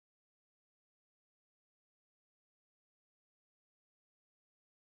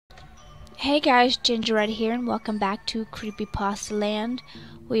Hey guys, Gingerbread here, and welcome back to Creepypasta Land.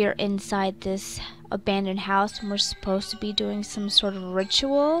 We are inside this abandoned house, and we're supposed to be doing some sort of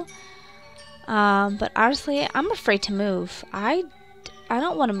ritual. But honestly, I'm afraid to move. I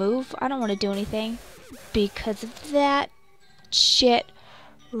don't want to move. I don't want to do anything because of that shit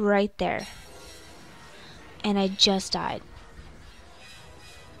right there. And I just died.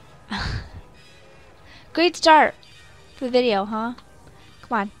 Great start for the video, huh?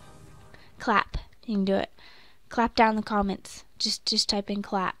 Come on. Clap. You can do it. Clap down in the comments. Just type in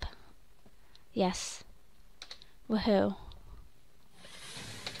clap. Yes. Woohoo.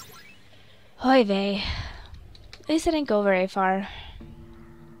 Hoy vey. At least I didn't go very far.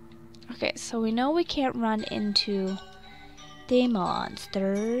 Okay, so we know we can't run into the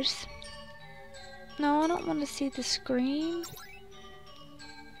monsters. No, I don't want to see the screen.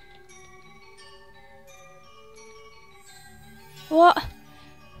 What?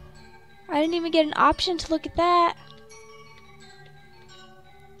 I didn't even get an option to look at that.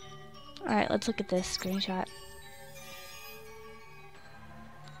 Alright, let's look at this screenshot.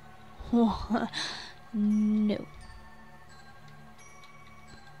 No.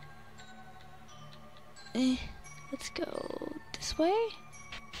 Let's go this way.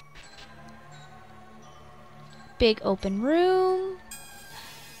 Big open room.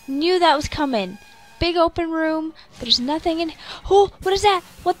 Knew that was coming. Big open room. There's nothing in. Oh, what is that?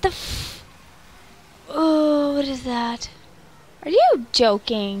 What the f? Oh, what is that? Are you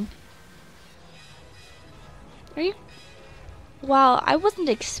joking? Are you? Wow, I wasn't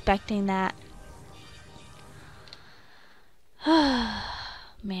expecting that.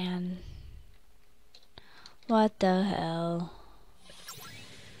 Man. What the hell?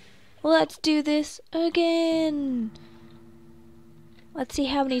 Let's do this again. Let's see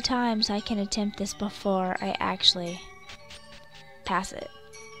how many times I can attempt this before I actually pass it.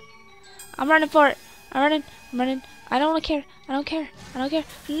 I'm running for it. I'm running. I don't care. I don't care. I don't care.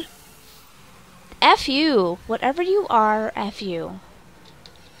 F you. Whatever you are, F you.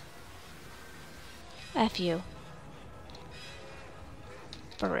 F you.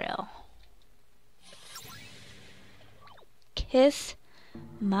 For real. Kiss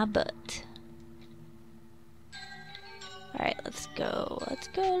my butt. Alright, let's go. Let's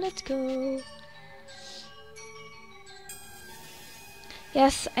go. Let's go.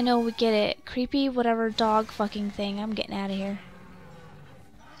 Yes, I know, we get it. Creepy, whatever dog fucking thing. I'm getting out of here.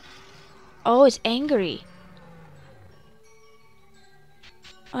 Oh, it's angry.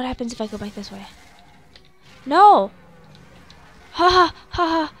 What happens if I go back this way? No! Ha ha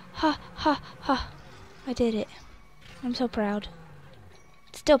ha ha ha ha. I did it. I'm so proud.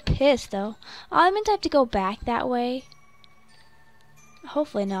 Still pissed though. Oh, I meant I have to go back that way.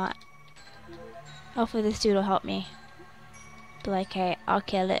 Hopefully not. Hopefully this dude will help me. Be like, hey, I'll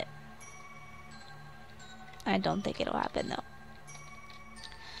kill it. I don't think it'll happen though.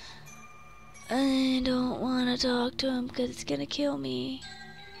 I don't want to talk to him because it's gonna kill me.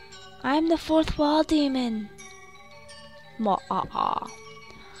 I'm the fourth wall demon. I've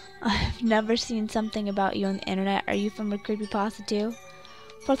never seen something about you on the internet. Are you from a creepypasta too?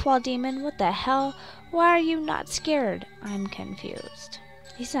 Fourth wall demon, what the hell? Why are you not scared? I'm confused.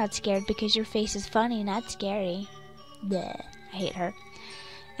 He's not scared because your face is funny, not scary. Bleh. I hate her.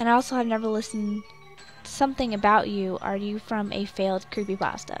 And I also have never listened to something about you. Are you from a failed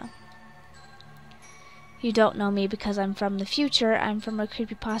creepypasta? You don't know me because I'm from the future. I'm from a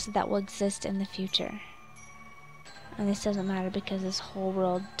creepypasta that will exist in the future. And this doesn't matter because this whole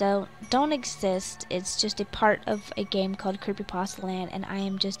world don't exist. It's just a part of a game called Creepypasta Land, and I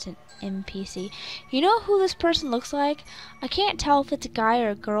am just an NPC. You know who this person looks like? I can't tell if it's a guy or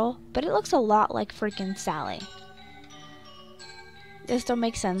a girl, but it looks a lot like freaking Sally. This don't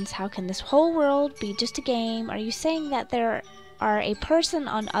make sense. How can this whole world be just a game? Are you saying that there are a person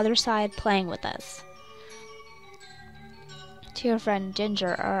on the other side playing with us? To your friend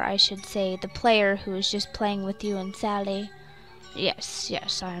Ginger, or I should say the player who is just playing with you and Sally. Yes,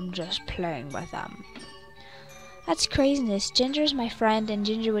 I'm just playing with them. That's craziness. Ginger's my friend, and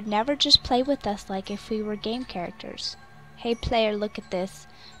Ginger would never just play with us like if we were game characters. Hey player, look at this.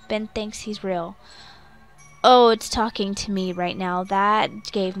 Ben thinks he's real. Oh, it's talking to me right now.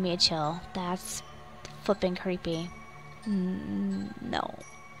 That gave me a chill. That's flipping creepy. No.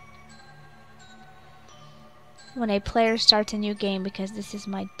 When a player starts a new game, because this is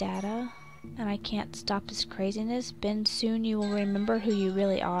my data, and I can't stop this craziness, Ben, soon you will remember who you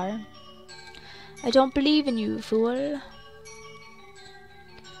really are. I don't believe in you, fool.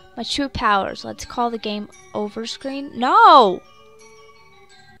 My true powers. Let's call the game over screen. No!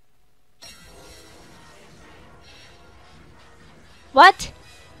 What?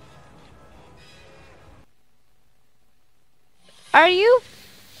 Are you?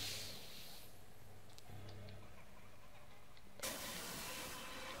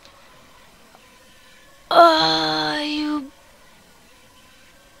 You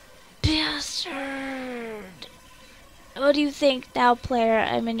bastard. What do you think now, player?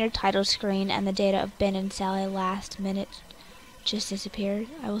 I'm in your title screen and the data of Ben and Sally last minute just disappeared.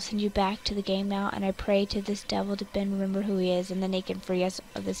 I will send you back to the game now, and I pray to this devil to Ben remember who he is, and then he can free us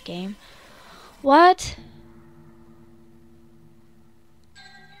of this game. What?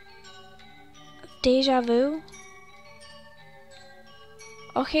 Deja vu?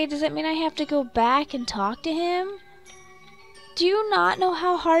 Okay, does that mean I have to go back and talk to him? Do you not know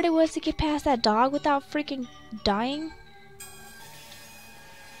how hard it was to get past that dog without freaking dying?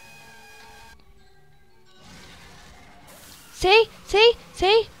 See? See?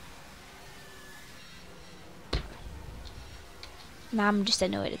 See? Nah, I'm just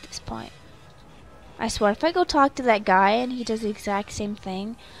annoyed at this point. I swear, if I go talk to that guy and he does the exact same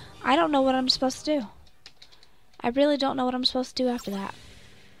thing, I don't know what I'm supposed to do. I really don't know what I'm supposed to do after that.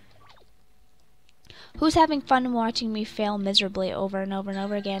 Who's having fun watching me fail miserably over and over and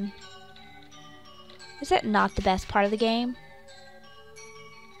over again? Is that not the best part of the game?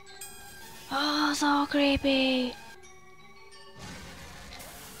 Oh, so creepy.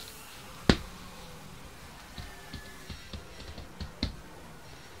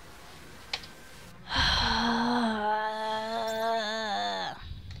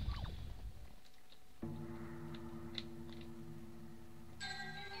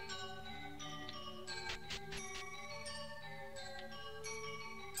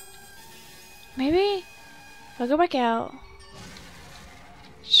 Maybe I'll go back out.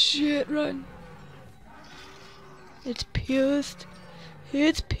 Shit, run. It's pissed.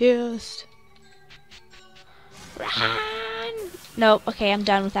 It's pissed. Run! Nope, okay, I'm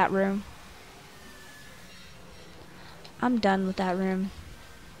done with that room. I'm done with that room.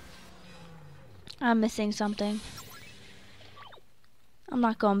 I'm missing something. I'm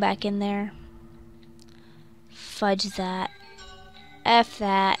not going back in there. Fudge that. F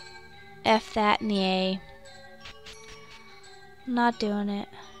that. F that in the A. Not doing it.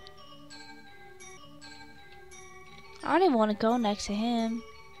 I don't even want to go next to him.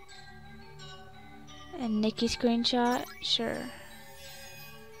 And Nikki screenshot? Sure.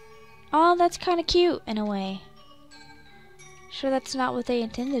 Oh, that's kind of cute in a way. Sure, that's not what they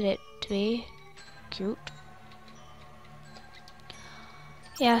intended it to be. Cute.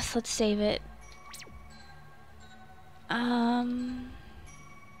 Yes, let's save it. I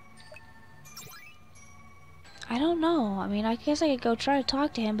don't know. I mean, I guess I could go try to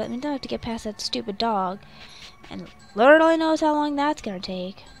talk to him, but I mean, I have to get past that stupid dog. And Lord only knows how long that's gonna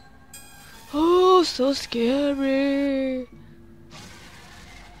take. Oh, so scary.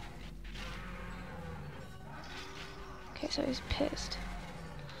 Okay, so he's pissed.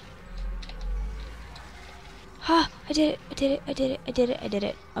 Ah, I did it, I did it, I did it, I did it, I did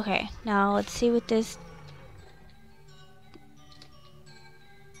it. Okay, now let's see what this...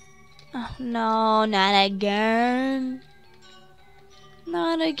 Oh, no, not again.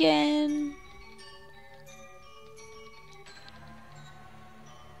 Not again.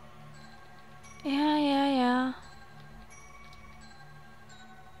 Yeah.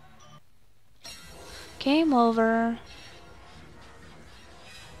 Game over.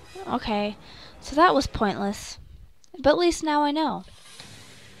 Okay, so that was pointless. But at least now I know.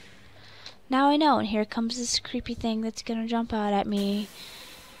 Now I know, and here comes this creepy thing that's gonna jump out at me.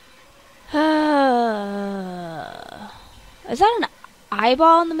 Is that an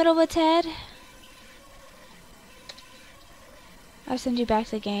eyeball in the middle of its head? I'll send you back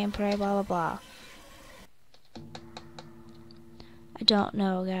to the game, pray, blah, blah, blah. I don't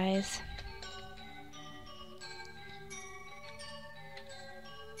know, guys.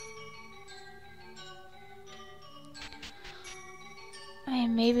 I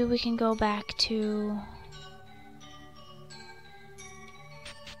mean, maybe we can go back to...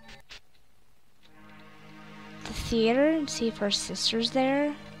 the theater and see if her sister's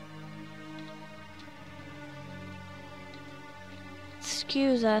there.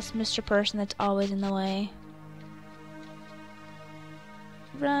 Excuse us, Mr. Person that's always in the way.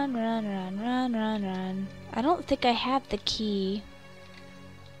 Run, run, run, run, run, run. I don't think I have the key.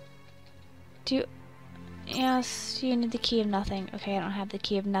 Do you... Yes, you need the key of nothing. Okay, I don't have the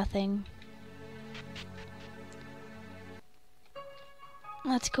key of nothing.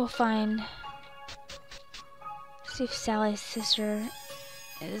 Let's go find... see if Sally's sister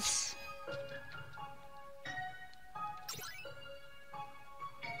is...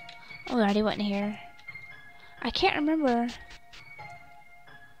 Oh, I already went in here. I can't remember.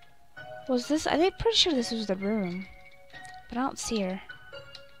 Was this... I'm pretty sure this was the room. But I don't see her.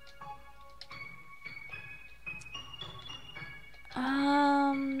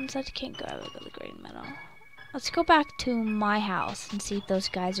 So I can't go out of the green metal. Let's go back to my house and see if those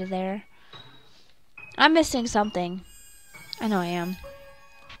guys are there. I'm missing something. I know I am.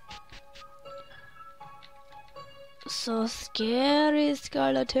 So scary,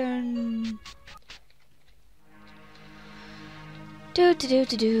 skeleton. Do.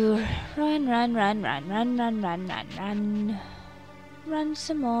 Run. Run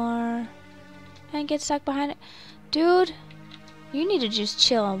some more. And get stuck behind it. Dude, you need to just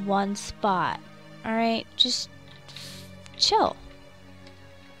chill in one spot. Alright? Just chill.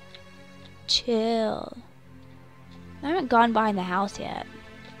 Chill. I haven't gone behind the house yet.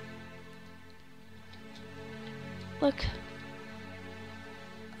 Look.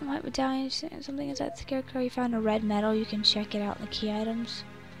 I might be dying. Something is that scarecrow. You found a red metal. You can check it out in the key items.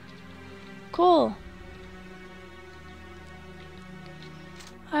 Cool.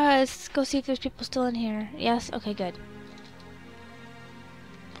 Alright, let's go see if there's people still in here. Yes? Okay, good.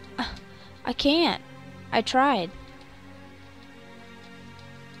 I can't. I tried.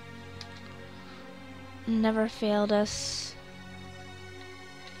 Never failed us.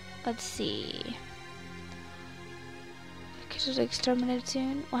 Let's see. Creatures exterminated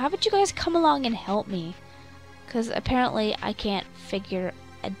soon. Well, how about you guys come along and help me? Because apparently I can't figure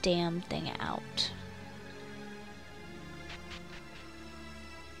a damn thing out.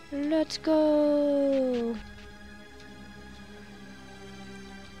 Let's go.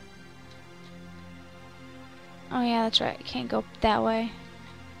 Oh yeah, that's right. I can't go that way.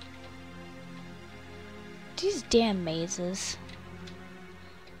 These damn mazes.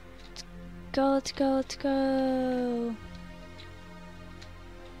 Let's go.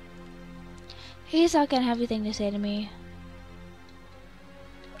 He's not gonna have anything to say to me.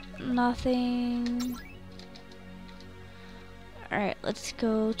 Nothing. Alright, let's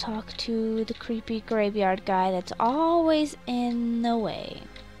go talk to the creepy graveyard guy that's always in the way.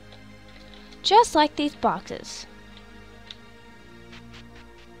 Just like these boxes.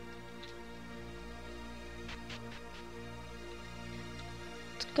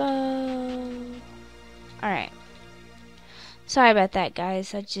 Let's go. Alright. Sorry about that,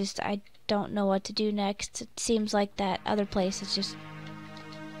 guys. I don't know what to do next. It seems like that other place is just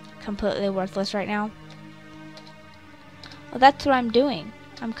completely worthless right now. Well, that's what I'm doing.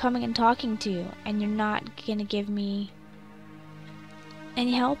 I'm coming and talking to you, and you're not gonna give me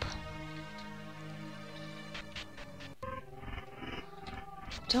any help?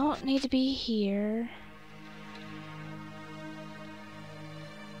 Don't need to be here.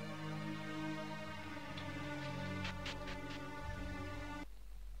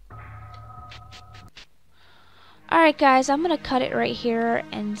 Alright guys, I'm gonna cut it right here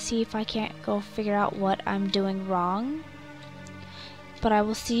and see if I can't go figure out what I'm doing wrong. But I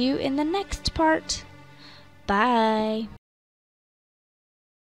will see you in the next part. Bye.